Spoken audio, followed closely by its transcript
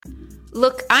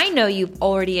Look, I know you've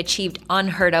already achieved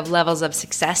unheard of levels of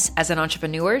success as an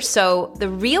entrepreneur. So the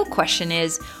real question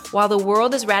is, while the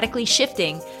world is radically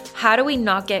shifting, how do we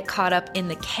not get caught up in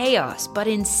the chaos, but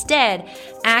instead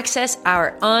access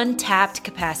our untapped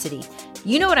capacity?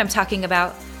 You know what I'm talking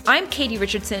about. I'm Katie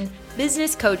Richardson,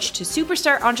 business coach to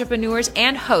superstar entrepreneurs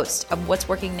and host of What's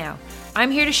Working Now.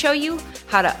 I'm here to show you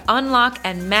how to unlock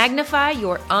and magnify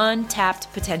your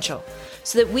untapped potential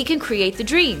so that we can create the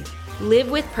dream,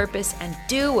 live with purpose, and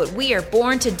do what we are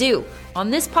born to do. On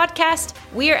this podcast,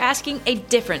 we are asking a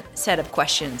different set of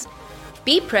questions.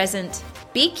 Be present,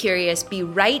 be curious, be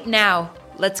right now.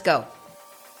 Let's go.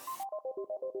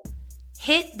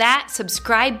 Hit that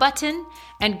subscribe button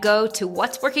and go to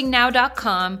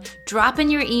whatsworkingnow.com, drop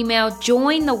in your email,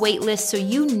 join the waitlist so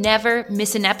you never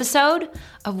miss an episode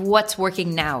of What's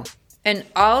Working Now. And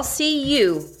I'll see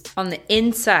you on the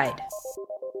inside.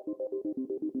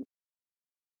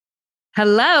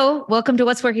 Hello, welcome to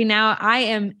What's Working Now. I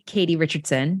am Katie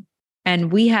Richardson, and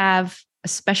we have a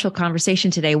special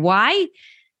conversation today. Why?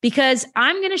 Because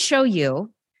I'm going to show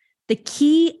you the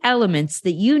key elements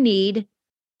that you need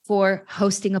for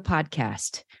hosting a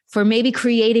podcast, for maybe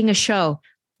creating a show.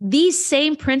 These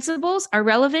same principles are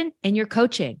relevant in your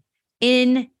coaching,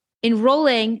 in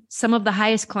enrolling some of the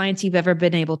highest clients you've ever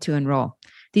been able to enroll.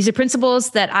 These are principles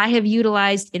that I have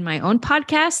utilized in my own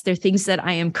podcast. They're things that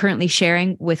I am currently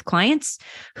sharing with clients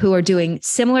who are doing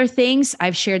similar things.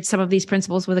 I've shared some of these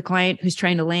principles with a client who's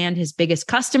trying to land his biggest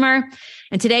customer.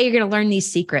 And today you're going to learn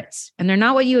these secrets, and they're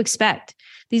not what you expect.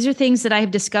 These are things that I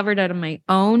have discovered out of my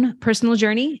own personal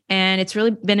journey. And it's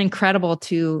really been incredible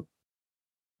to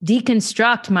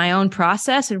deconstruct my own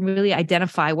process and really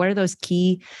identify what are those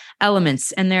key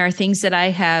elements. And there are things that I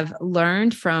have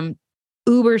learned from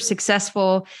uber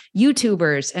successful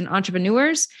YouTubers and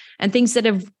entrepreneurs, and things that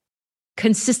have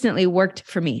consistently worked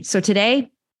for me. So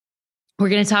today we're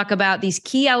going to talk about these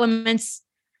key elements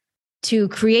to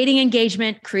creating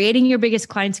engagement, creating your biggest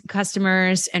clients and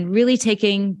customers, and really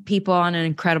taking people on an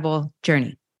incredible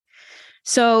journey.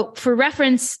 So for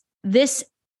reference, this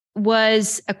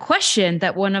was a question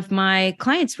that one of my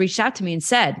clients reached out to me and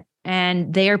said,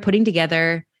 and they are putting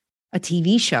together a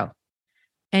TV show.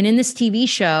 And in this TV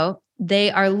show,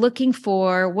 they are looking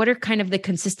for what are kind of the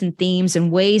consistent themes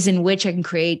and ways in which I can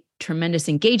create tremendous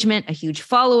engagement, a huge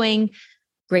following,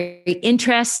 great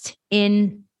interest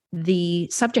in the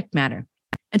subject matter.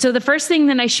 And so the first thing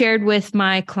that I shared with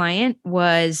my client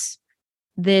was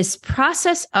this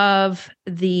process of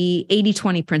the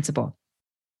 80-20 principle,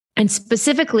 and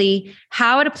specifically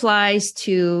how it applies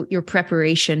to your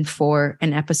preparation for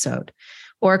an episode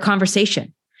or a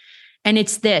conversation. And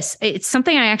it's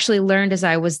something I actually learned as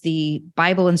I was the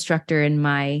Bible instructor in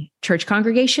my church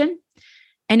congregation.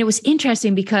 And it was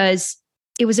interesting because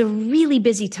it was a really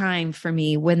busy time for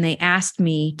me when they asked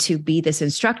me to be this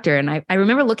instructor. And I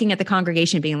remember looking at the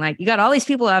congregation being like, you got all these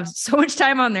people who have so much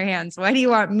time on their hands. Why do you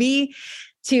want me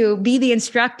to be the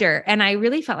instructor? And I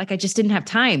really felt like I just didn't have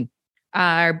time.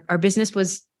 Our business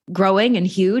was growing and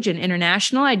huge and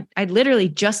international. I literally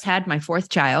just had my fourth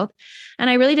child, and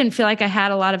I really didn't feel like I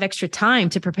had a lot of extra time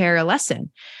to prepare a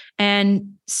lesson.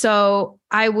 And so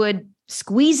I would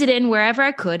squeeze it in wherever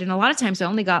I could. And a lot of times I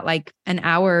only got like an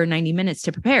hour or 90 minutes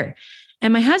to prepare.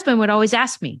 And my husband would always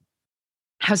ask me,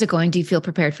 how's it going? Do you feel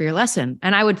prepared for your lesson?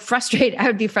 And I would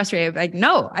be frustrated. Like,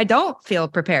 no, I don't feel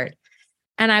prepared.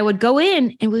 And I would go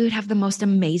in and we would have the most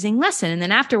amazing lesson. And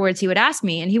then afterwards he would ask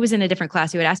me, and he was in a different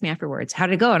class. He would ask me afterwards, how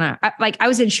did it go? And I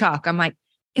was in shock. I'm like,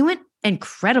 it went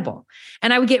incredible.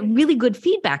 And I would get really good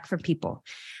feedback from people.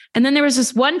 And then there was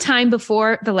this one time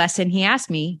before the lesson, he asked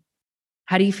me,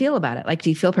 how do you feel about it? Like, do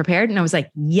you feel prepared? And I was like,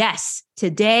 yes,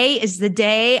 today is the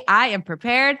day I am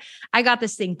prepared. I got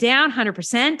this thing down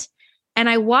 100%. And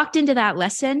I walked into that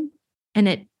lesson and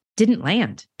it didn't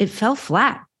land. It fell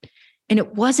flat. And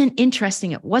it wasn't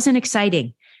interesting. It wasn't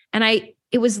exciting. And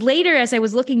it was later as I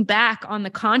was looking back on the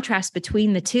contrast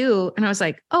between the two, and I was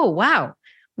like, oh, wow.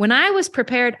 When I was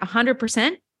prepared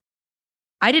 100%,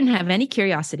 I didn't have any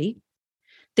curiosity.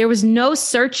 There was no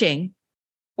searching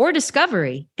or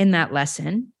discovery in that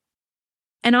lesson.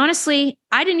 And honestly,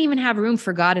 I didn't even have room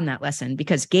for God in that lesson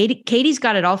because Katie's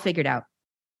got it all figured out.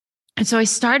 And so I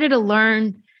started to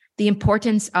learn the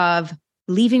importance of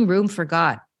leaving room for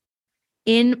God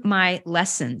in my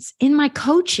lessons, in my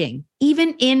coaching,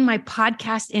 even in my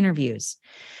podcast interviews.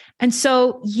 And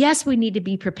so, yes, we need to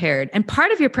be prepared. And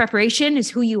part of your preparation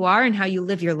is who you are and how you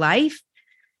live your life.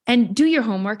 And do your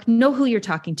homework, know who you're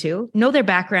talking to, know their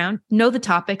background, know the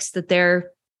topics that they're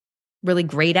really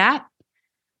great at,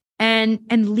 and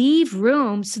leave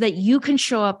room so that you can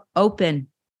show up open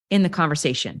in the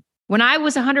conversation When I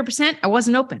was 100%, I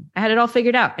wasn't open. I had it all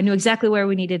figured out. I knew exactly where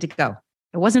we needed to go.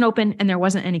 I wasn't open and there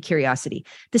wasn't any curiosity.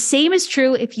 The same is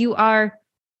true if you are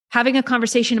having a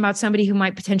conversation about somebody who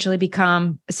might potentially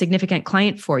become a significant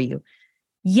client for you.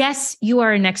 Yes, you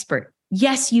are an expert.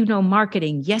 Yes, you know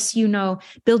marketing. Yes, you know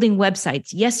building websites.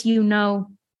 Yes, you know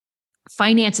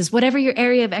finances, whatever your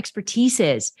area of expertise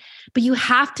is. But you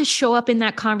have to show up in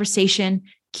that conversation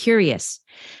curious.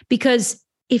 Because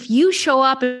if you show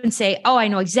up and say, oh, I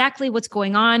know exactly what's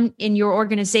going on in your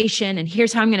organization, and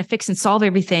here's how I'm going to fix and solve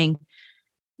everything,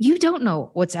 you don't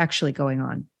know what's actually going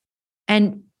on.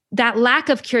 And that lack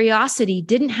of curiosity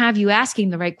didn't have you asking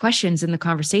the right questions in the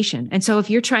conversation. And so if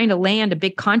you're trying to land a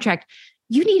big contract,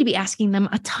 you need to be asking them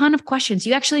a ton of questions.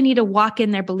 You actually need to walk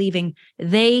in there believing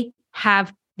they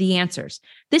have the answers.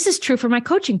 This is true for my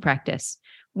coaching practice.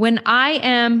 When I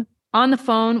am on the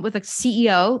phone with a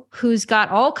CEO who's got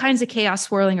all kinds of chaos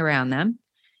swirling around them,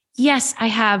 yes, I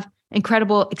have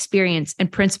incredible experience and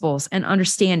principles and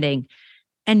understanding.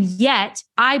 And yet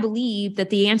I believe that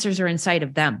the answers are inside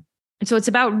of them. And so it's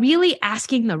about really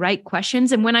asking the right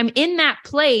questions. And when I'm in that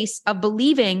place of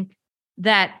believing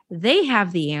that they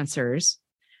have the answers,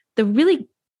 the really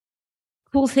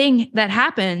cool thing that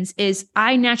happens is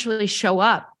I naturally show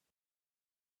up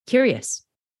curious.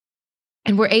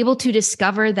 And we're able to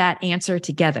discover that answer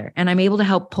together. And I'm able to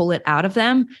help pull it out of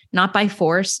them, not by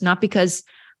force, not because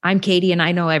I'm Katie and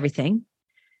I know everything.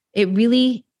 It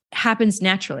really happens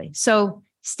naturally. So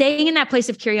staying in that place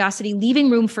of curiosity,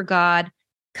 leaving room for God,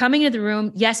 coming into the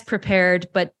room, yes, prepared,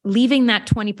 but leaving that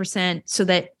 20% so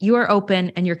that you are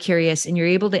open and you're curious and you're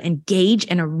able to engage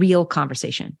in a real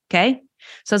conversation. Okay.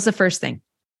 So that's the first thing.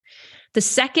 The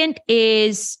second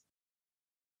is,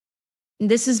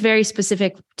 this is very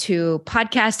specific to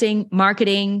podcasting,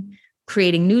 marketing,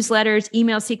 creating newsletters,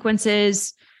 email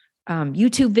sequences,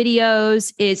 YouTube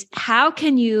videos, is how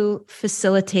can you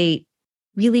facilitate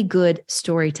really good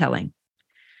storytelling?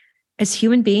 As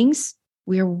human beings,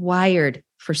 we are wired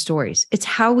for stories. It's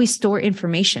how we store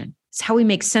information. It's how we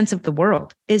make sense of the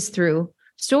world, is through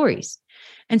stories.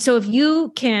 And so if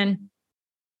you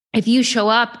show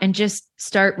up and just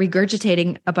start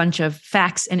regurgitating a bunch of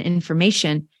facts and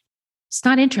information, it's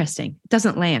not interesting. It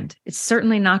doesn't land. It's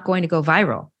certainly not going to go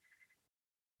viral.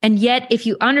 And yet, if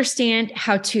you understand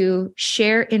how to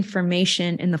share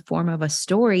information in the form of a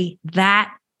story,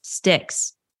 that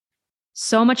sticks.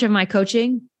 So much of my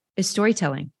coaching is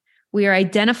storytelling. We are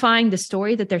identifying the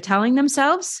story that they're telling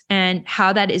themselves and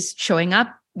how that is showing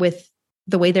up with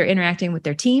the way they're interacting with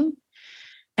their team,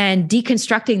 and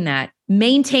deconstructing that,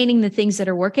 maintaining the things that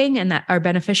are working and that are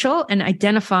beneficial, and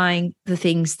identifying the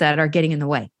things that are getting in the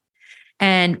way,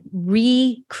 and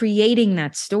recreating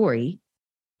that story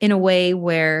in a way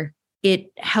where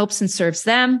it helps and serves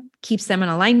them, keeps them in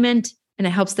alignment, and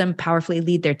it helps them powerfully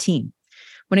lead their team.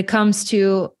 When it comes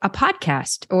to a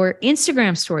podcast or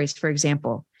Instagram stories, for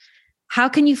example, how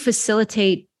can you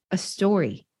facilitate a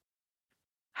story?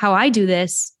 How I do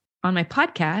this on my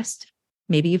podcast,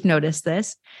 maybe you've noticed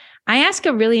this, I ask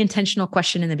a really intentional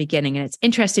question in the beginning. And it's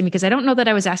interesting because I don't know that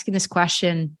I was asking this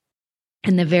question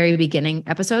in the very beginning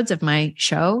episodes of my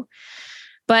show,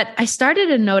 but I started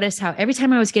to notice how every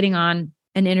time I was getting on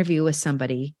an interview with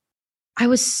somebody, I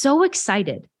was so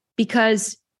excited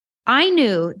because I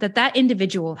knew that that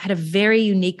individual had a very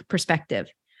unique perspective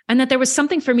and that there was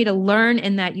something for me to learn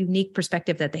in that unique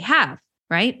perspective that they have,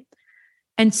 right?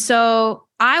 And so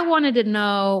I wanted to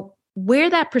know where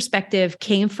that perspective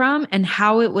came from and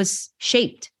how it was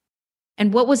shaped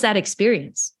and what was that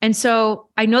experience. And so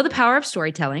I know the power of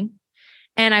storytelling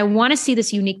and I want to see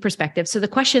this unique perspective. So the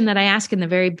question that I ask in the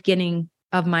very beginning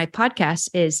of my podcast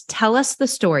is, tell us the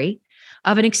story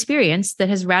of an experience that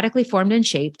has radically formed and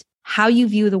shaped how you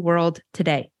view the world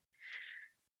today.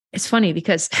 It's funny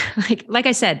because like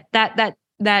I said,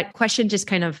 that question just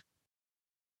kind of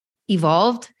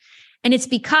evolved. And it's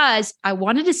because I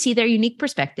wanted to see their unique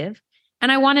perspective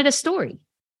and I wanted a story.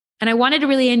 And I wanted to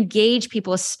really engage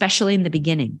people, especially in the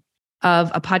beginning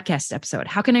of a podcast episode.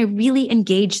 How can I really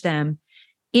engage them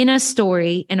in a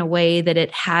story in a way that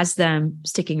it has them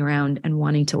sticking around and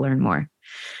wanting to learn more?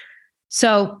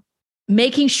 So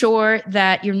making sure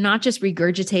that you're not just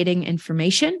regurgitating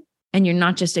information and you're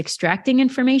not just extracting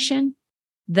information,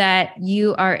 that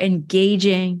you are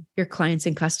engaging your clients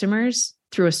and customers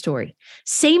through a story.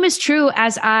 Same is true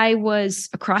as I was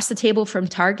across the table from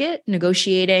Target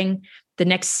negotiating the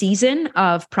next season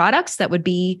of products that would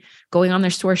be going on their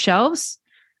store shelves.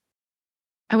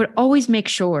 I would always make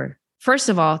sure, first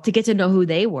of all, to get to know who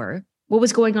they were. what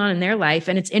was going on in their life.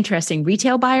 And it's interesting.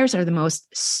 Retail buyers are the most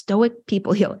stoic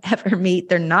people you'll ever meet.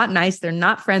 They're not nice. They're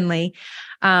not friendly.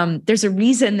 There's a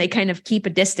reason they kind of keep a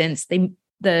distance.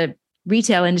 The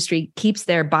retail industry keeps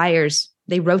their buyers,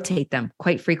 they rotate them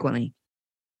quite frequently.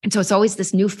 And so it's always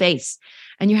this new face,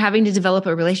 and you're having to develop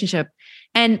a relationship.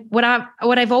 And what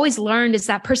I've always learned is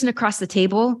that person across the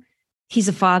table, he's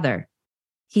a father,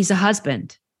 he's a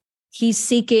husband, he's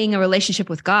seeking a relationship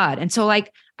with God. And so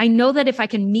like, I know that if I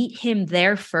can meet him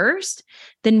there first,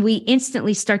 then we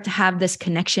instantly start to have this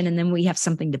connection, and then we have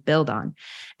something to build on.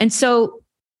 And so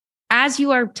as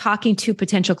you are talking to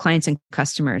potential clients and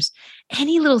customers,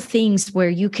 any little things where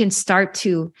you can start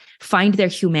to find their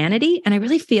humanity. And I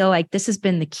really feel like this has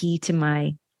been the key to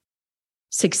my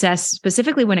success,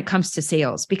 specifically when it comes to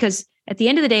sales, because at the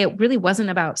end of the day, it really wasn't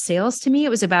about sales to me. It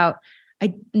was about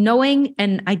knowing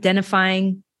and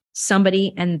identifying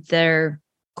somebody and their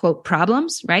quote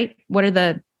problems, right? What are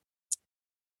the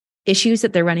issues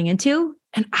that they're running into?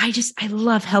 And I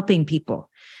love helping people.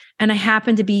 And I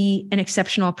happen to be an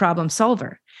exceptional problem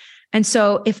solver. And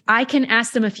so if I can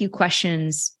ask them a few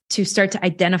questions to start to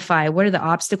identify what are the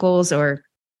obstacles or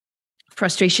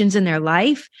frustrations in their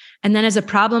life, and then as a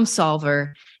problem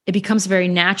solver, it becomes very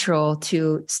natural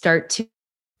to start to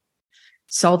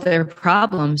solve their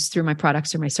problems through my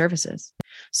products or my services.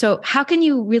 So how can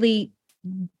you really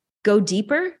go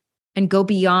deeper and go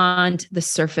beyond the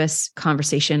surface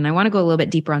conversation? I want to go a little bit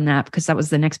deeper on that, because that was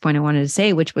the next point I wanted to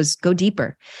say, which was go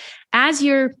deeper. As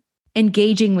you're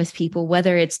engaging with people,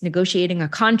 whether it's negotiating a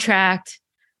contract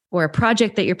or a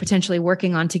project that you're potentially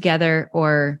working on together,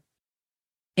 or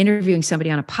interviewing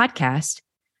somebody on a podcast,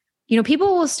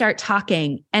 people will start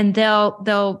talking, and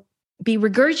they'll be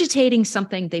regurgitating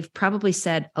something they've probably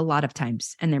said a lot of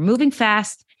times, and they're moving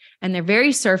fast and they're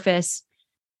very surface.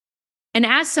 And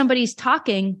as somebody's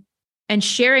talking and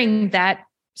sharing that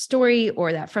story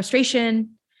or that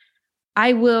frustration,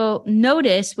 I will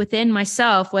notice within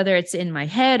myself, whether it's in my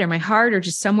head or my heart or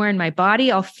just somewhere in my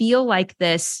body, I'll feel like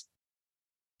this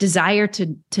desire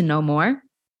to know more.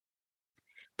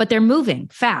 But they're moving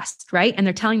fast, right? And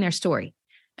they're telling their story.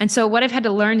 And so what I've had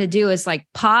to learn to do is like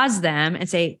pause them and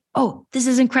say, oh, this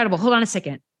is incredible. Hold on a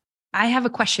second. I have a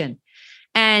question.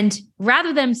 And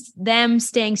rather than them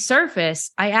staying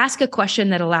surface, I ask a question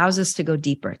that allows us to go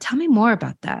deeper. Tell me more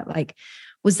about that. Like,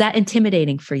 was that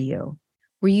intimidating for you?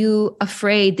 Were you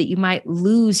afraid that you might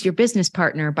lose your business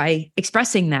partner by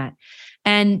expressing that?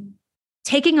 And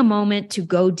taking a moment to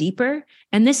go deeper.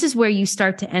 And this is where you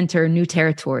start to enter new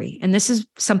territory. And this is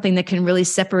something that can really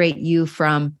separate you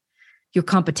from your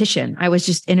competition. I was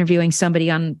just interviewing somebody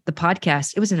on the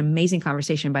podcast. It was an amazing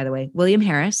conversation, by the way. William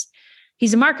Harris.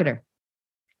 He's a marketer.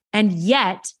 And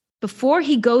yet, before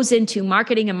he goes into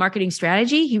marketing and marketing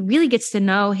strategy, he really gets to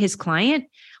know his client,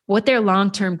 what their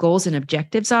long-term goals and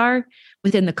objectives are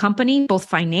within the company, both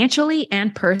financially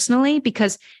and personally,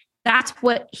 because that's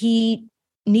what he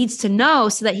needs to know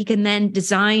so that he can then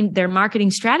design their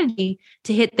marketing strategy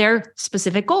to hit their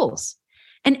specific goals.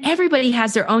 And everybody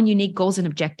has their own unique goals and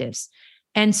objectives.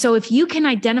 And so if you can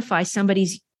identify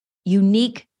somebody's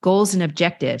unique goals and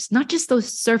objectives, not just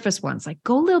those surface ones, like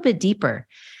go a little bit deeper.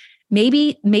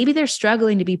 Maybe they're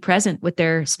struggling to be present with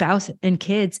their spouse and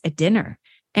kids at dinner.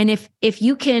 And if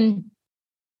you can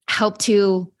help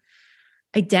to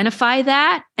identify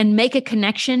that and make a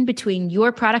connection between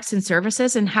your products and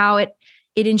services and how it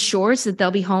ensures that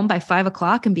they'll be home by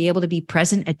 5:00 and be able to be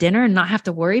present at dinner and not have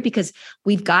to worry because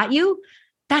we've got you,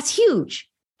 that's huge.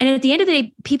 And at the end of the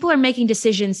day, people are making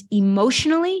decisions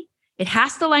emotionally. It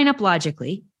has to line up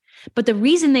logically. But the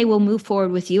reason they will move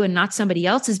forward with you and not somebody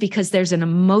else is because there's an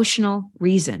emotional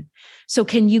reason. So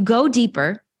can you go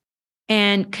deeper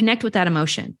and connect with that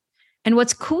emotion? And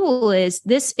what's cool is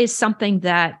this is something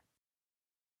that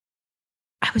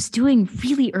I was doing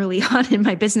really early on in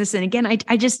my business. And again,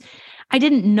 I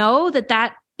didn't know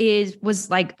that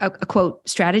was like a quote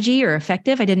strategy or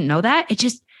effective. I didn't know that. It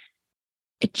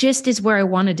just is where I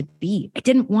wanted to be. I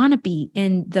didn't want to be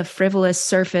in the frivolous,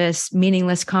 surface,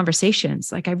 meaningless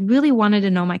conversations. Like I really wanted to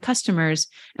know my customers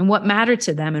and what mattered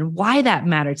to them and why that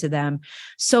mattered to them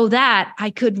so that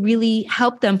I could really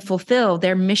help them fulfill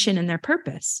their mission and their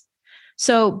purpose.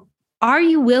 So are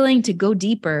you willing to go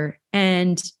deeper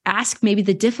and ask maybe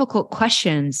the difficult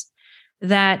questions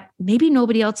that maybe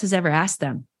nobody else has ever asked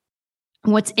them?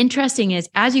 What's interesting is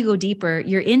as you go deeper,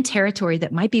 you're in territory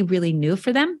that might be really new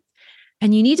for them.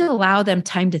 And you need to allow them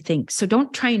time to think. So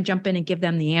don't try and jump in and give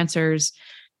them the answers.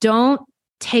 Don't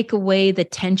take away the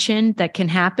tension that can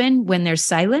happen when there's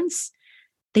silence.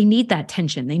 They need that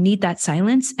tension. They need that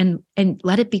silence and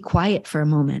let it be quiet for a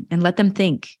moment and let them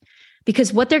think.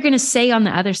 because what they're going to say on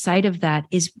the other side of that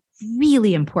is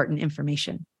really important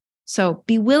information. So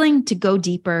be willing to go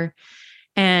deeper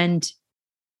and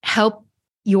help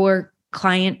your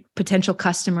client, potential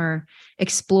customer,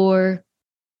 explore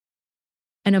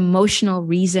an emotional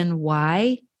reason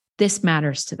why this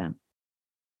matters to them.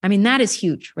 I mean, that is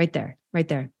huge right there, right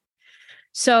there.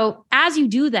 So as you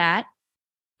do that,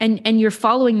 and you're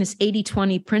following this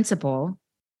 80-20 principle,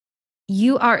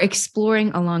 you are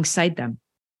exploring alongside them.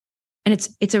 And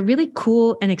it's a really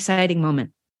cool and exciting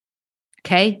moment.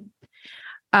 Okay.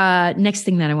 Next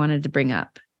thing that I wanted to bring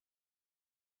up.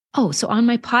 Oh, so on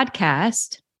my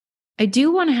podcast, I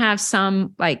do want to have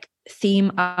some like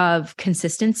theme of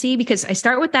consistency, because I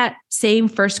start with that same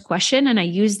first question and I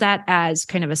use that as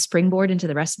kind of a springboard into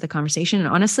the rest of the conversation. And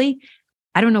honestly,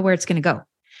 I don't know where it's going to go.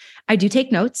 I do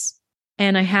take notes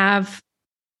and I have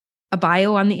a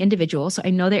bio on the individual. So I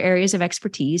know their areas of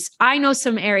expertise. I know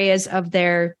some areas of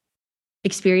their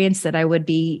experience that I would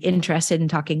be interested in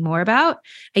talking more about.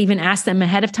 I even ask them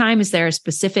ahead of time, is there a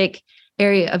specific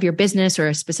area of your business or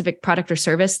a specific product or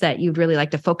service that you'd really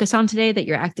like to focus on today that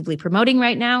you're actively promoting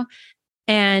right now?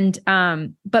 And,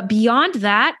 but beyond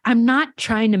that, I'm not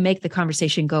trying to make the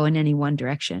conversation go in any one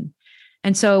direction.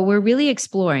 And so we're really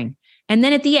exploring. And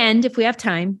then at the end, if we have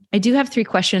time, I do have 3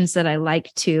 questions that I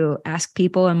like to ask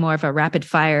people in more of a rapid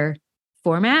fire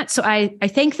format. So I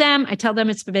thank them. I tell them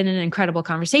it's been an incredible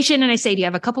conversation. And I say, do you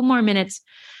have a couple more minutes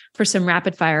for some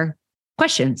rapid fire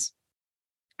questions?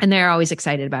 And they're always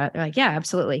excited about it. They're like, yeah,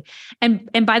 absolutely. And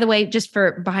by the way, just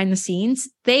for behind the scenes,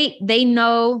 they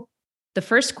know the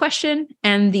first question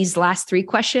and these last 3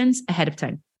 questions ahead of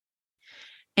time.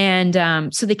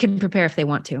 And so they can prepare if they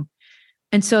want to.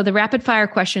 And so the rapid fire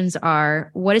questions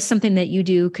are, what is something that you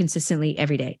do consistently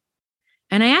every day?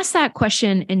 And I ask that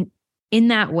question in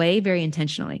that way, very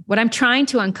intentionally. What I'm trying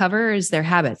to uncover is their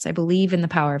habits. I believe in the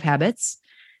power of habits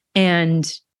and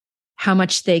how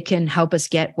much they can help us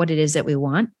get what it is that we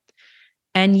want.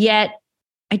 And yet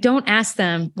I don't ask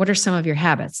them, what are some of your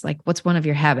habits? Like, what's one of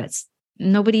your habits?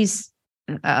 Nobody's,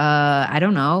 I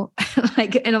don't know.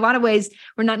 Like in a lot of ways,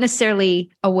 we're not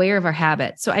necessarily aware of our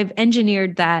habits. So I've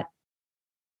engineered that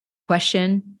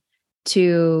question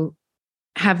to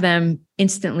have them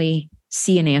instantly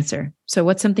see an answer. So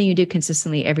what's something you do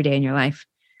consistently every day in your life?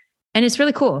 And it's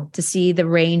really cool to see the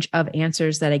range of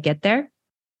answers that I get there.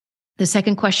 The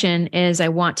second question is, I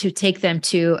want to take them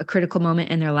to a critical moment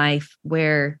in their life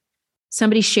where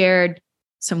somebody shared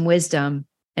some wisdom,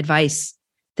 advice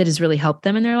that has really helped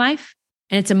them in their life.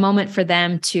 And it's a moment for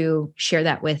them to share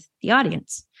that with the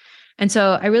audience. And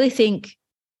so I really think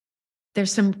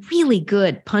there's some really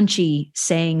good punchy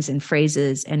sayings and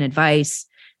phrases and advice.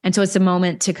 And so it's a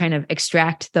moment to kind of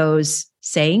extract those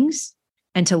sayings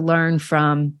and to learn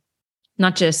from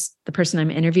not just the person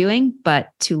I'm interviewing, but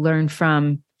to learn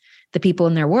from the people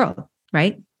in their world,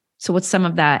 right? So what's some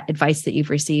of that advice that you've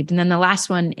received? And then the last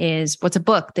one is, what's a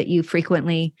book that you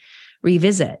frequently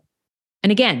revisit?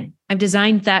 And again, I've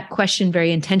designed that question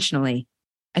very intentionally.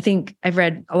 I think I've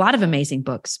read a lot of amazing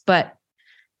books, but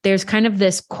there's kind of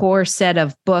this core set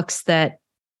of books that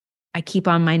I keep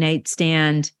on my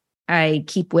nightstand. I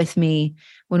keep with me.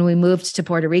 When we moved to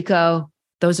Puerto Rico,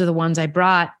 those are the ones I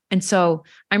brought. And so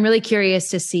I'm really curious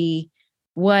to see,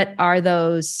 what are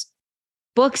those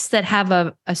books that have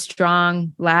a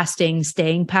strong, lasting,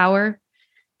 staying power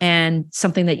and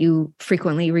something that you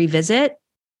frequently revisit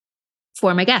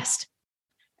for my guest,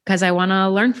 because I want to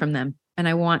learn from them. And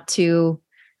I want to,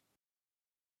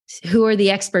 who are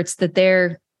the experts that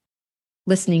they're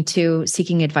listening to,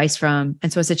 seeking advice from.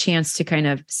 And so it's a chance to kind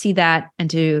of see that and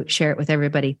to share it with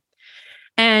everybody.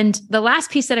 And the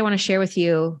last piece that I want to share with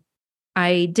you,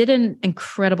 I did an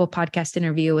incredible podcast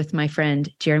interview with my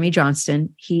friend, Jeremy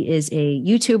Johnston. He is a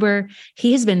YouTuber.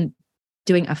 He has been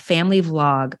doing a family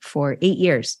vlog for 8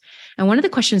 years. And one of the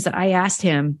questions that I asked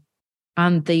him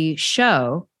on the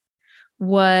show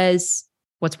was,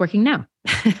 what's working now?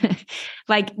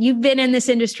 Like, you've been in this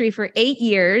industry for 8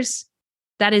 years.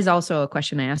 That is also a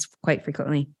question I ask quite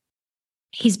frequently.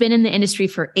 He's been in the industry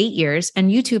for 8 years,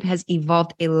 and YouTube has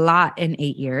evolved a lot in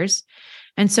 8 years.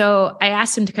 And so I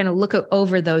asked him to kind of look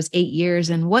over those 8 years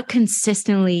and what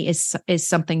consistently is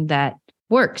something that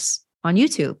works on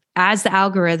YouTube as the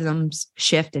algorithms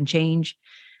shift and change.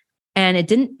 And it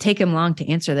didn't take him long to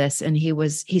answer this. And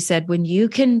he said, when you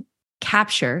can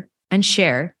capture and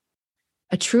share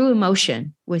a true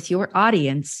emotion with your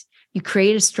audience, you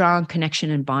create a strong connection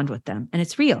and bond with them. And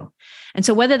it's real. And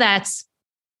so whether that's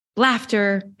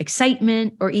laughter,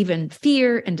 excitement, or even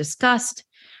fear and disgust,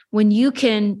 when you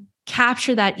can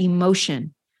capture that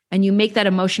emotion and you make that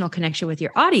emotional connection with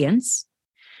your audience,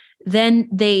 then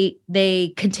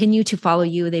they continue to follow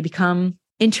you. They become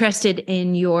interested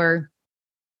in your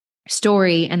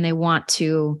story and they want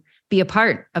to be a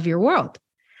part of your world.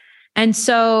 And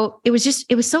so it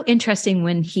was so interesting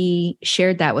when he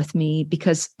shared that with me,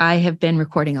 because I have been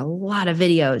recording a lot of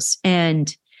videos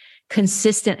and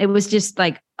consistent. It was just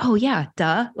like, oh yeah,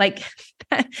 duh. Like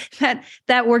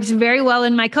that works very well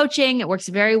in my coaching. It works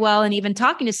very well in even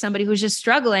talking to somebody who's just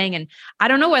struggling. And I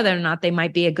don't know whether or not they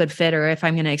might be a good fit or if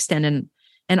I'm going to extend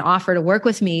an offer to work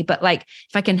with me. But like,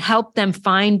 if I can help them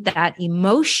find that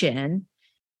emotion,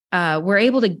 we're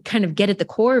able to kind of get at the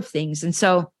core of things. And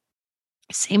so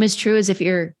same is true as if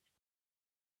you're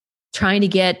trying to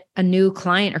get a new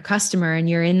client or customer and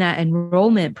you're in that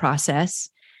enrollment process.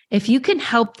 If you can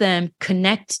help them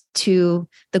connect to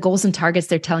the goals and targets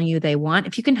they're telling you they want,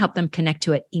 if you can help them connect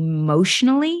to it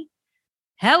emotionally,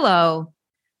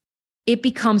 it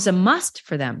becomes a must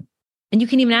for them. And you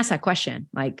can even ask that question,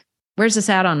 like, where's this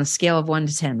at on a scale of 1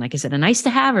 to 10? Like, is it a nice to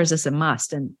have or is this a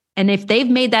must? And if they've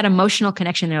made that emotional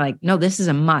connection, they're like, no, this is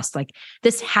a must. Like,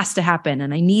 this has to happen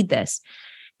and I need this.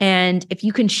 And if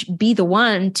you can be the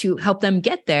one to help them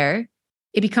get there,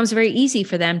 it becomes very easy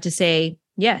for them to say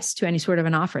yes to any sort of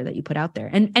an offer that you put out there.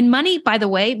 And money, by the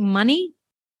way, money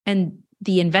and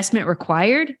the investment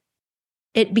required,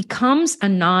 it becomes a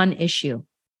non-issue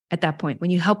at that point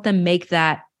when you help them make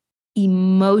that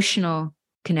emotional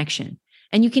connection.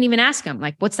 And you can even ask them,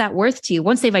 like, what's that worth to you?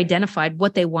 Once they've identified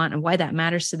what they want and why that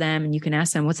matters to them, and you can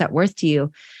ask them, what's that worth to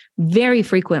you? Very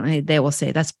frequently, they will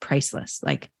say, that's priceless.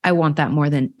 Like, I want that more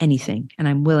than anything, and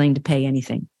I'm willing to pay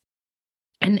anything.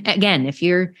 And again, if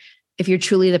you're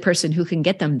truly the person who can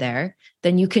get them there,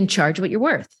 then you can charge what you're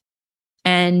worth.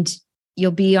 And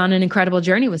you'll be on an incredible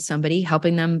journey with somebody,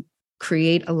 helping them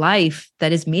create a life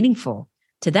that is meaningful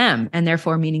to them and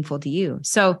therefore meaningful to you.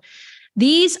 So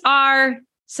these are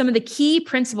some of the key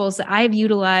principles that I've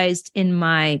utilized in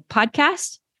my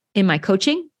podcast, in my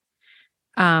coaching.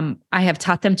 I have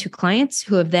taught them to clients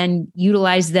who have then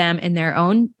utilized them in their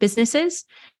own businesses.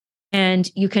 And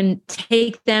you can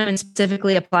take them and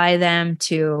specifically apply them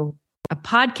to a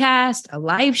podcast, a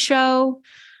live show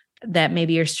that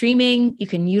maybe you're streaming. You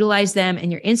can utilize them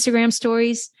in your Instagram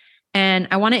stories. And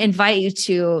I want to invite you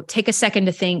to take a second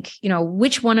to think,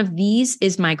 which one of these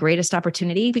is my greatest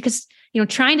opportunity? Because,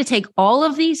 trying to take all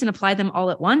of these and apply them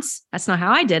all at once, that's not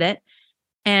how I did it.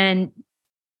 And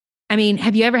I mean,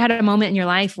 have you ever had a moment in your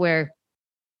life where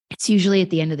it's usually at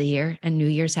the end of the year and New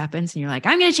Year's happens and you're like,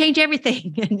 I'm going to change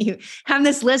everything. And you have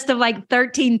this list of like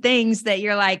 13 things that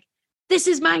you're like, this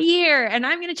is my year and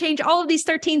I'm going to change all of these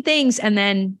 13 things. And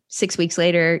then 6 weeks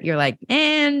later, you're like,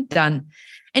 and done.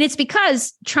 And it's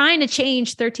because trying to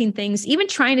change 13 things, even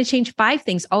trying to change 5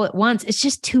 things all at once, it's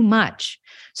just too much.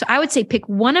 So I would say pick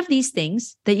one of these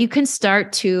things that you can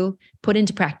start to put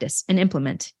into practice and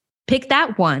implement. Pick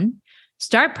that one,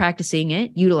 start practicing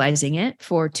it, utilizing it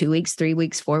for 2 weeks, 3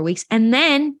 weeks, 4 weeks, and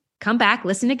then come back,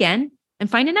 listen again,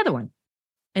 and find another one.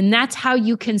 And that's how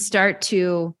you can start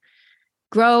to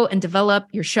grow and develop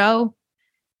your show,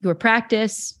 your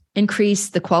practice, increase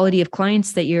the quality of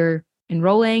clients that you're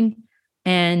enrolling,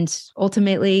 and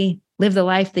ultimately live the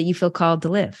life that you feel called to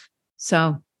live.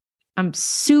 So I'm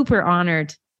super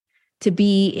honored to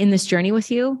be in this journey with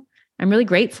you. I'm really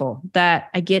grateful that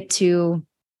I get to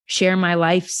share my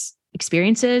life's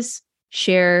experiences,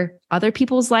 share other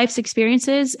people's life's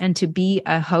experiences, and to be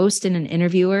a host and an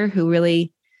interviewer who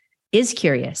really is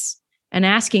curious and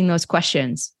asking those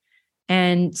questions.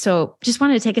 And so just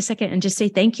wanted to take a second and just say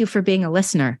thank you for being a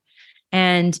listener.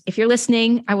 And if you're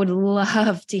listening, I would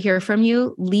love to hear from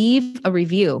you. Leave a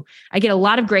review. I get a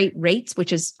lot of great rates,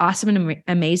 which is awesome and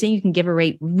amazing. You can give a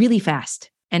rate really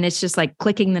fast. And it's just like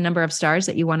clicking the number of stars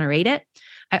that you want to rate it.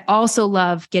 I also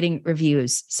love getting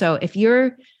reviews. So if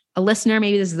you're a listener,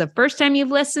 maybe this is the first time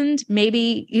you've listened,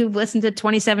 maybe you've listened to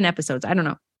 27 episodes. I don't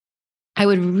know. It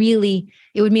would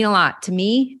mean a lot to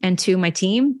me and to my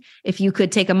team if you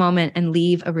could take a moment and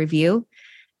leave a review.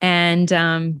 And,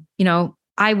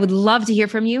 I would love to hear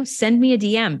from you. Send me a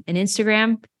DM on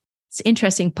Instagram. It's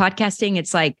interesting. Podcasting,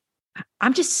 it's like,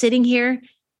 I'm just sitting here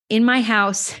in my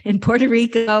house in Puerto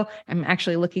Rico. I'm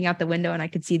actually looking out the window and I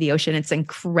could see the ocean. It's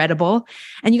incredible.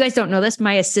 And you guys don't know this.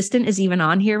 My assistant is even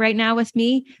on here right now with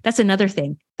me. That's another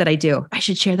thing that I do. I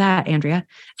should share that, Andrea.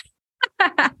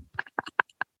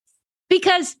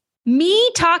 Because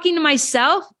me talking to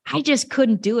myself, I just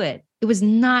couldn't do it. It was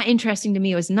not interesting to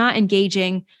me. It was not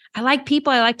engaging. I like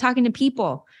people. I like talking to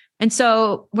people. And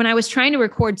so when I was trying to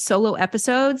record solo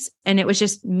episodes and it was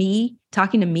just me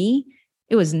talking to me,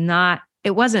 was not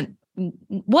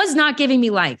giving me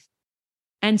life.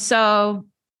 And so,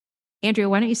 Andrea,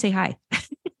 why don't you say hi?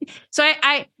 So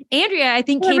Andrea, I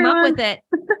think came up with it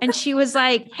and she was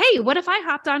like, hey, what if I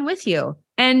hopped on with you?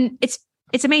 And it's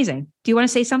amazing. Do you want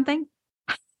to say something?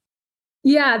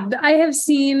 Yeah, I have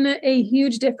seen a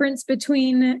huge difference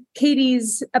between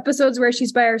Katie's episodes where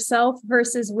she's by herself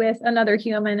versus with another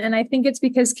human. And I think it's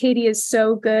because Katie is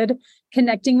so good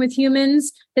connecting with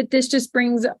humans that this just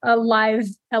brings a live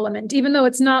element. Even though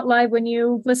it's not live when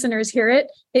you listeners hear it,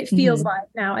 it feels live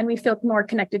now. And we feel more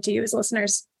connected to you as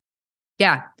listeners.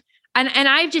 Yeah. And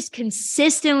I've just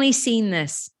consistently seen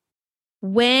this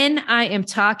when I am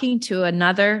talking to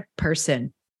another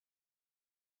person.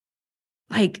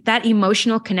 Like that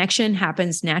emotional connection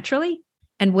happens naturally.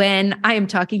 And when I am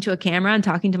talking to a camera and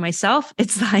talking to myself,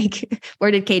 it's like,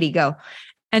 where did Katie go?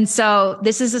 And so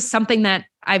this is something that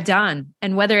I've done.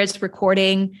 And whether it's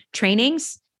recording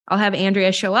trainings, I'll have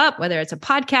Andrea show up, whether it's a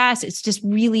podcast, it's just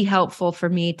really helpful for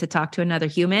me to talk to another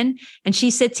human. And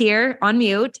she sits here on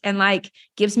mute and like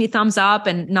gives me thumbs up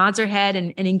and nods her head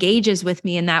and engages with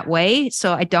me in that way.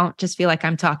 So I don't just feel like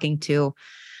I'm talking to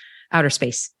outer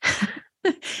space.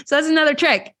 So that's another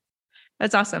trick.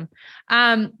 That's awesome.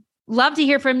 Love to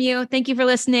hear from you. Thank you for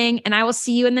listening. And I will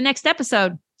see you in the next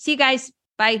episode. See you guys.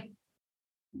 Bye.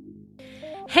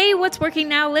 Hey, What's Working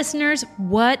Now listeners?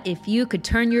 What if you could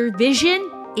turn your vision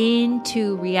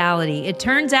into reality? It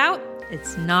turns out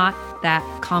it's not that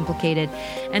complicated.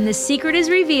 And the secret is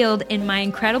revealed in my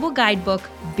incredible guidebook,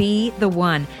 Be the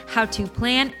One, How to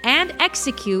Plan and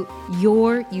Execute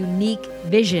Your Unique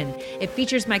Vision. It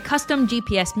features my custom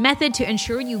GPS method to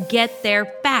ensure you get there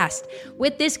fast.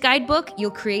 With this guidebook,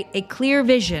 you'll create a clear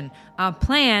vision, a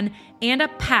plan, and a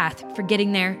path for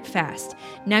getting there fast.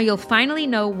 Now you'll finally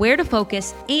know where to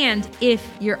focus and if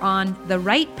you're on the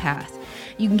right path.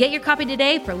 You can get your copy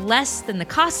today for less than the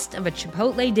cost of a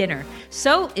Chipotle dinner.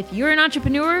 So if you're an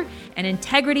entrepreneur and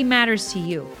integrity matters to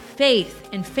you, faith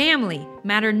and family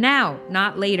matter now,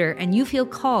 not later, and you feel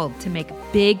called to make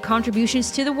big contributions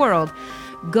to the world,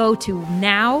 go to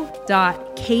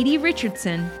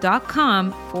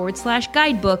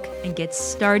now.katierichardsson.com/guidebook and get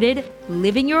started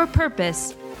living your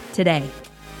purpose today.